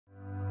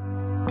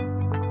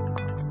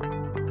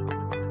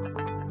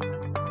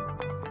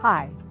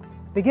Hi,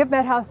 the Give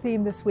Methow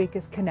theme this week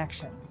is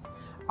connection.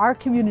 Our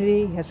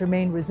community has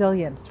remained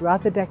resilient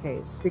throughout the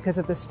decades because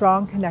of the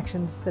strong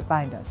connections that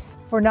bind us.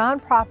 For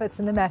nonprofits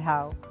in the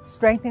Methow,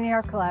 strengthening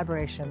our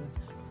collaboration,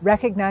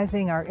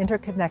 recognizing our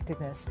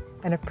interconnectedness,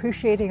 and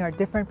appreciating our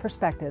different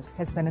perspectives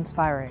has been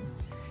inspiring.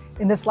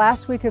 In this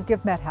last week of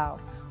Give Methow,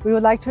 we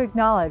would like to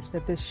acknowledge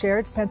that this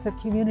shared sense of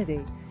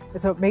community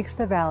is what makes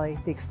the Valley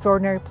the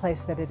extraordinary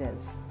place that it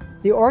is.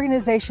 The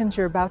organizations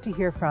you're about to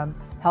hear from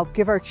help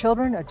give our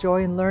children a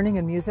joy in learning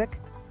and music,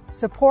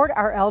 support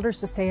our elders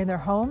to stay in their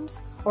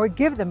homes, or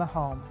give them a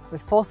home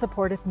with full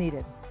support if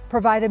needed,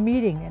 provide a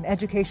meeting and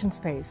education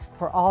space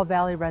for all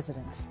Valley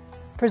residents,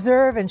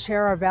 preserve and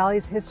share our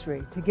Valley's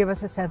history to give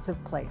us a sense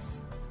of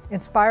place,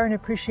 inspire an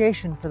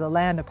appreciation for the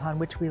land upon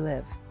which we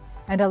live,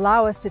 and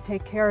allow us to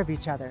take care of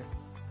each other.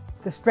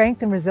 The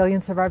strength and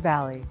resilience of our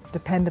Valley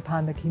depend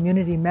upon the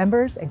community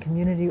members and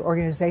community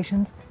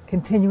organizations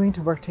continuing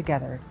to work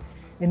together.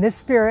 In this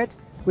spirit,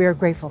 we are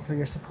grateful for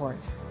your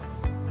support.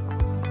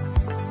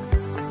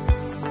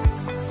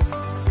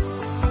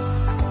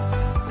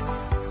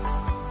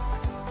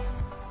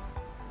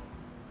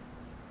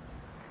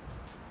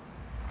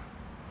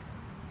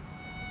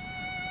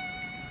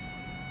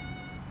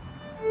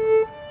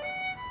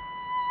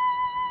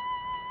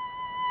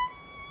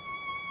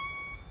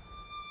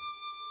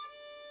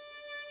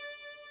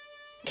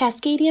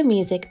 Cascadia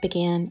music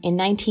began in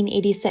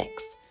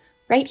 1986,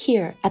 right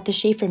here at the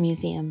Shafer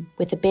Museum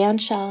with a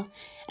bandshell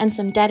and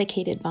some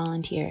dedicated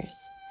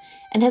volunteers,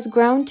 and has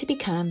grown to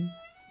become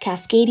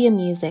Cascadia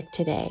music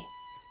today,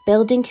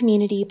 building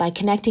community by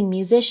connecting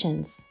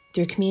musicians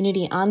through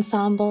community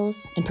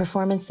ensembles and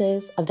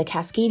performances of the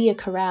Cascadia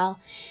Chorale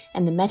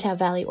and the Methow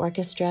Valley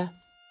Orchestra,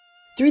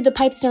 through the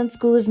Pipestone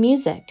School of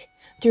Music,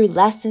 through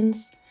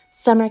lessons,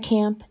 summer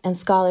camp, and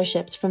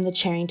scholarships from the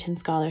Charrington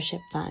Scholarship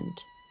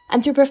Fund,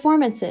 and through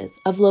performances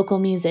of local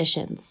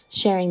musicians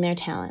sharing their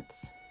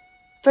talents.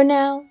 For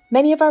now,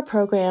 many of our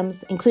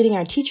programs, including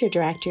our teacher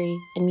directory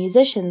and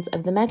musicians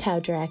of the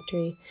Methow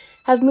directory,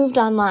 have moved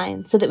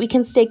online so that we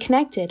can stay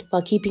connected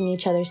while keeping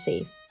each other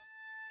safe.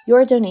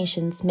 Your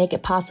donations make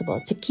it possible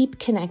to keep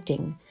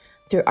connecting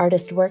through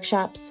artist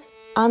workshops,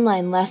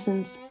 online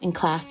lessons, and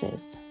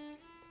classes.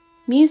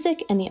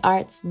 Music and the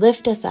arts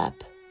lift us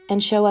up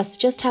and show us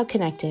just how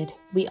connected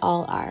we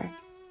all are.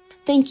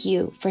 Thank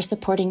you for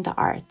supporting the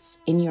arts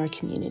in your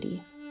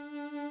community.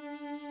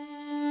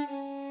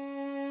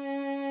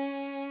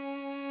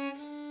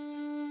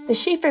 The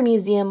Shafer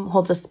Museum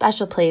holds a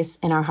special place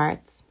in our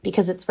hearts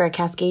because it's where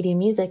Cascadia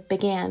music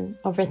began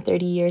over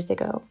 30 years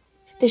ago.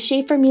 The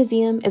Shafer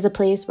Museum is a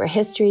place where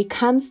history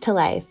comes to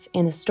life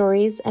in the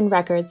stories and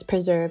records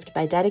preserved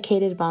by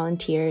dedicated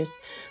volunteers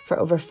for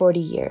over 40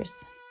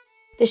 years.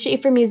 The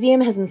Shafer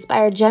Museum has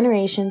inspired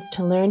generations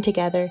to learn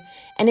together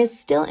and is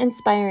still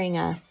inspiring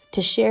us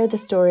to share the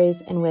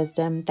stories and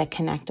wisdom that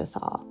connect us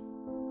all.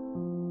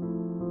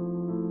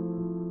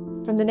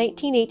 From the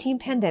 1918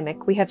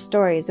 pandemic, we have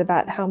stories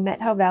about how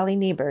Methow Valley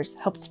neighbors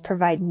helped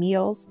provide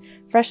meals,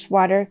 fresh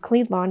water,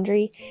 clean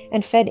laundry,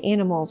 and fed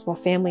animals while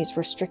families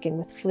were stricken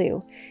with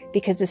flu,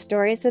 because the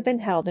stories have been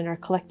held in our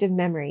collective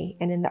memory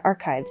and in the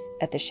archives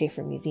at the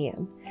Shafer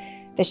Museum.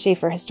 The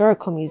Shafer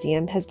Historical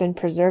Museum has been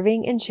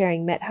preserving and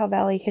sharing Methow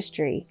Valley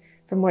history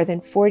for more than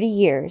 40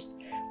 years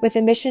with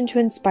a mission to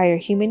inspire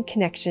human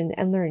connection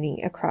and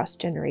learning across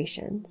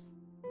generations.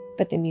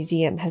 But the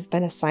museum has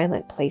been a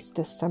silent place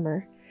this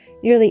summer.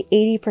 Nearly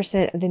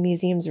 80% of the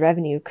museum's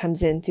revenue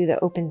comes in through the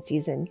open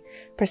season,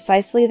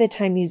 precisely the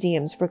time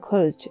museums were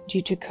closed due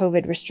to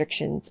COVID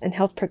restrictions and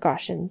health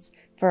precautions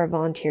for our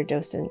volunteer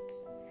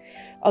docents.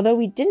 Although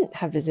we didn't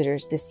have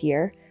visitors this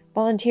year,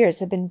 volunteers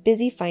have been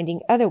busy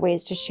finding other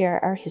ways to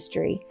share our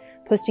history,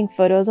 posting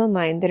photos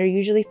online that are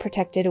usually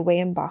protected away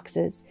in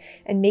boxes,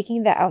 and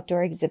making the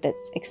outdoor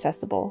exhibits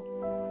accessible.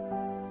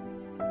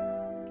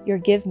 Your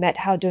Give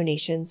Methow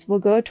donations will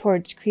go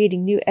towards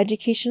creating new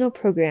educational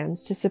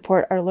programs to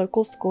support our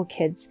local school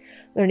kids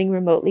learning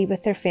remotely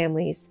with their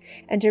families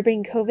and to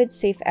bring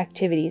COVID-safe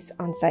activities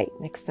on site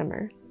next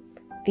summer.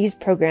 These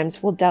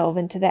programs will delve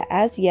into the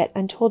as-yet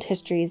untold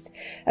histories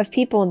of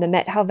people in the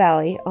Methow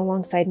Valley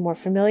alongside more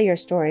familiar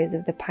stories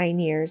of the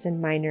pioneers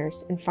and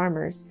miners and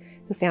farmers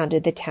who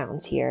founded the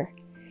towns here.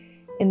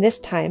 In this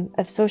time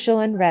of social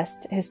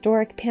unrest,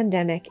 historic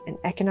pandemic, and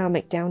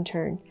economic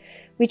downturn,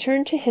 we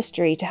turn to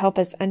history to help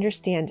us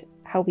understand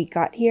how we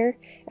got here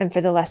and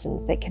for the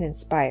lessons that can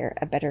inspire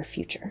a better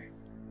future.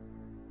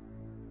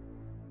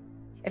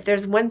 If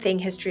there's one thing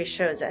history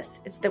shows us,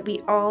 it's that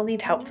we all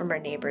need help from our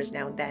neighbors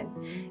now and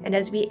then. And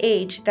as we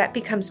age, that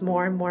becomes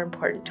more and more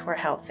important to our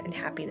health and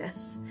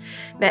happiness.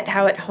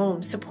 Methow at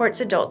Home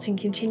supports adults in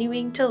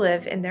continuing to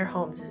live in their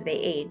homes as they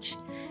age.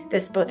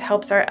 This both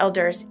helps our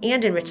elders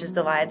and enriches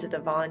the lives of the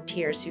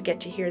volunteers who get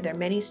to hear their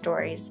many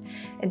stories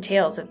and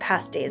tales of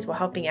past days while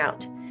helping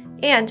out.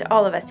 And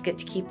all of us get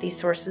to keep these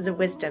sources of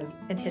wisdom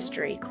and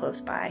history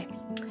close by.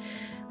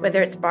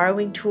 Whether it's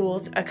borrowing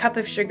tools, a cup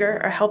of sugar,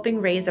 or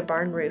helping raise a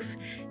barn roof,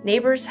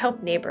 neighbors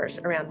help neighbors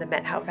around the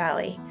Methow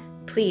Valley.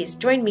 Please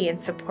join me in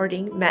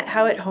supporting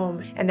Methow at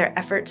Home and their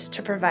efforts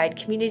to provide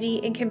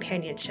community and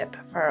companionship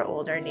for our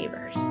older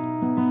neighbors.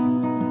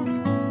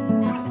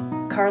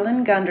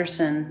 Carlin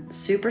Gunderson,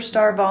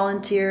 superstar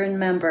volunteer and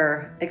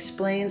member,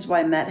 explains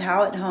why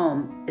Methow at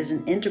Home is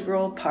an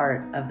integral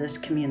part of this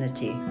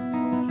community.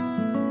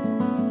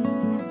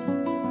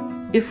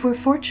 If we're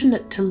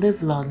fortunate to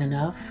live long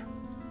enough,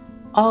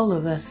 all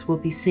of us will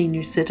be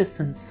senior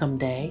citizens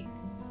someday,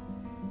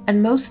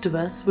 and most of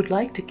us would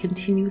like to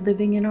continue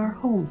living in our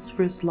homes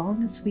for as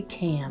long as we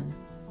can.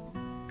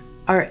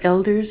 Our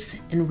elders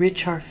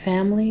enrich our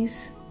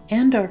families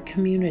and our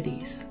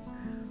communities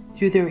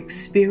through their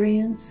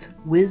experience,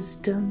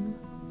 wisdom,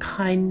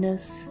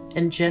 kindness,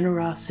 and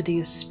generosity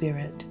of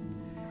spirit.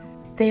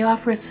 They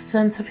offer us a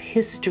sense of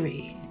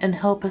history and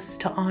help us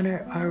to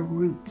honor our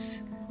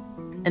roots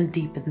and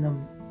deepen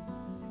them.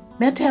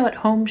 Methow at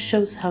Home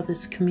shows how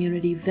this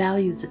community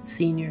values its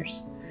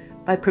seniors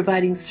by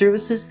providing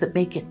services that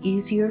make it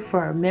easier for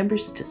our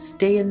members to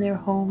stay in their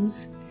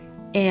homes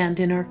and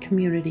in our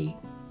community.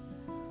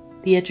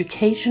 The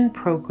education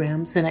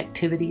programs and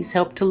activities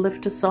help to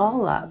lift us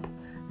all up,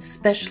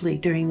 especially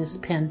during this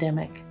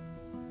pandemic.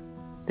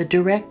 The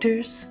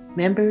directors,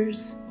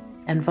 members,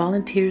 and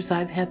volunteers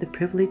I've had the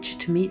privilege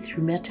to meet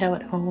through Methow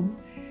at Home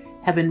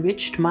have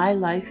enriched my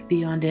life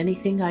beyond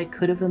anything I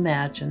could have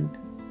imagined.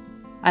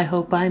 I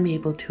hope I'm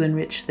able to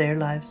enrich their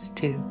lives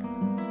too.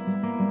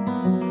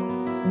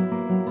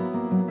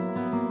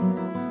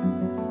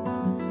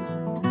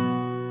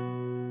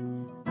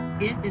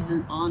 It is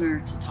an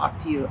honor to talk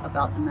to you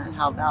about the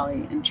Methow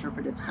Valley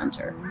Interpretive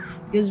Center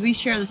because we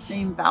share the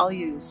same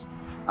values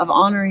of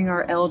honoring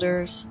our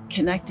elders,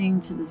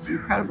 connecting to this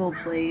incredible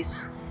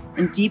place,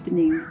 and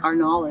deepening our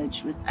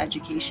knowledge with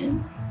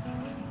education.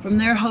 From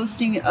their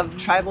hosting of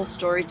tribal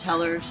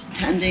storytellers,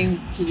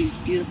 tending to these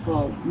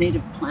beautiful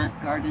native plant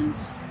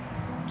gardens,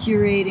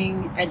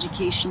 curating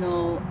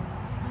educational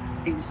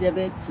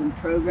exhibits and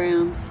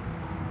programs,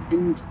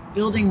 and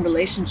building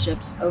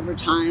relationships over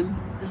time,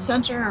 the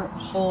center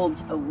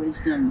holds a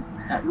wisdom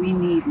that we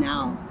need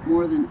now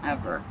more than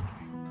ever.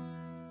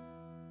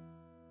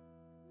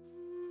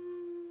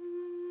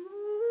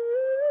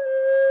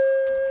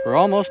 For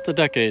almost a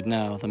decade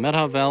now, the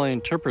Methow Valley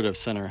Interpretive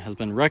Center has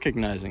been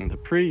recognizing the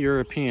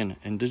pre-European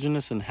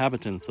indigenous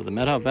inhabitants of the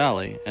Methow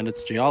Valley and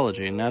its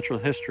geology and natural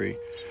history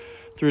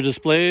through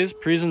displays,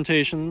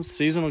 presentations,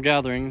 seasonal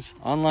gatherings,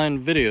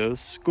 online videos,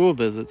 school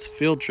visits,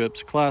 field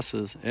trips,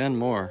 classes, and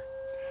more.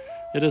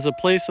 It is a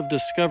place of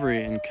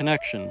discovery and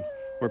connection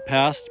where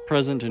past,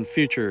 present, and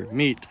future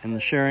meet in the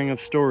sharing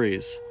of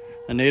stories,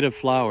 a native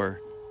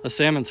flower, a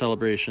salmon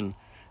celebration,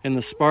 in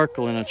the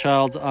sparkle in a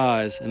child's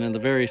eyes, and in the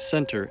very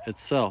center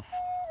itself.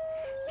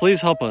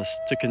 Please help us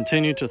to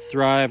continue to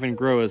thrive and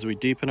grow as we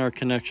deepen our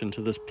connection to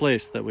this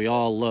place that we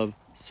all love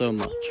so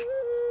much.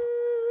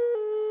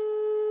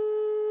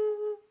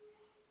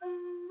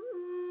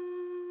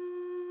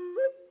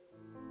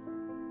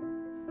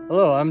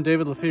 Hello, I'm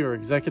David Lefevre,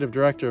 Executive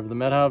Director of the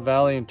Methow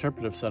Valley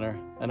Interpretive Center,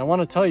 and I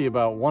want to tell you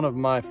about one of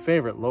my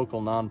favorite local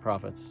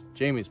nonprofits,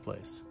 Jamie's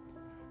Place.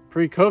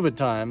 Pre-COVID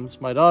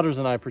times, my daughters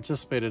and I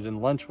participated in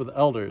Lunch with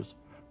Elders,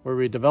 where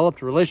we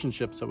developed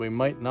relationships that we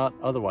might not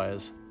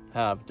otherwise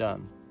have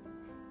done.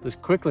 This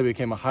quickly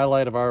became a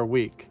highlight of our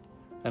week,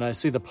 and I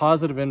see the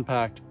positive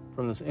impact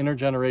from this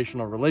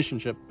intergenerational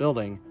relationship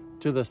building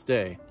to this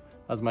day,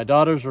 as my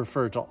daughters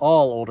refer to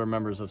all older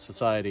members of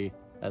society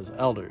as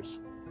elders.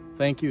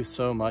 Thank you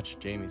so much,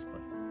 Jamie's Place.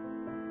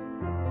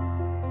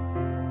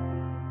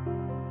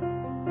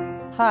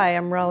 Hi,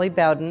 I'm Raleigh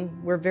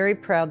Bowden. We're very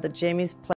proud that Jamie's Place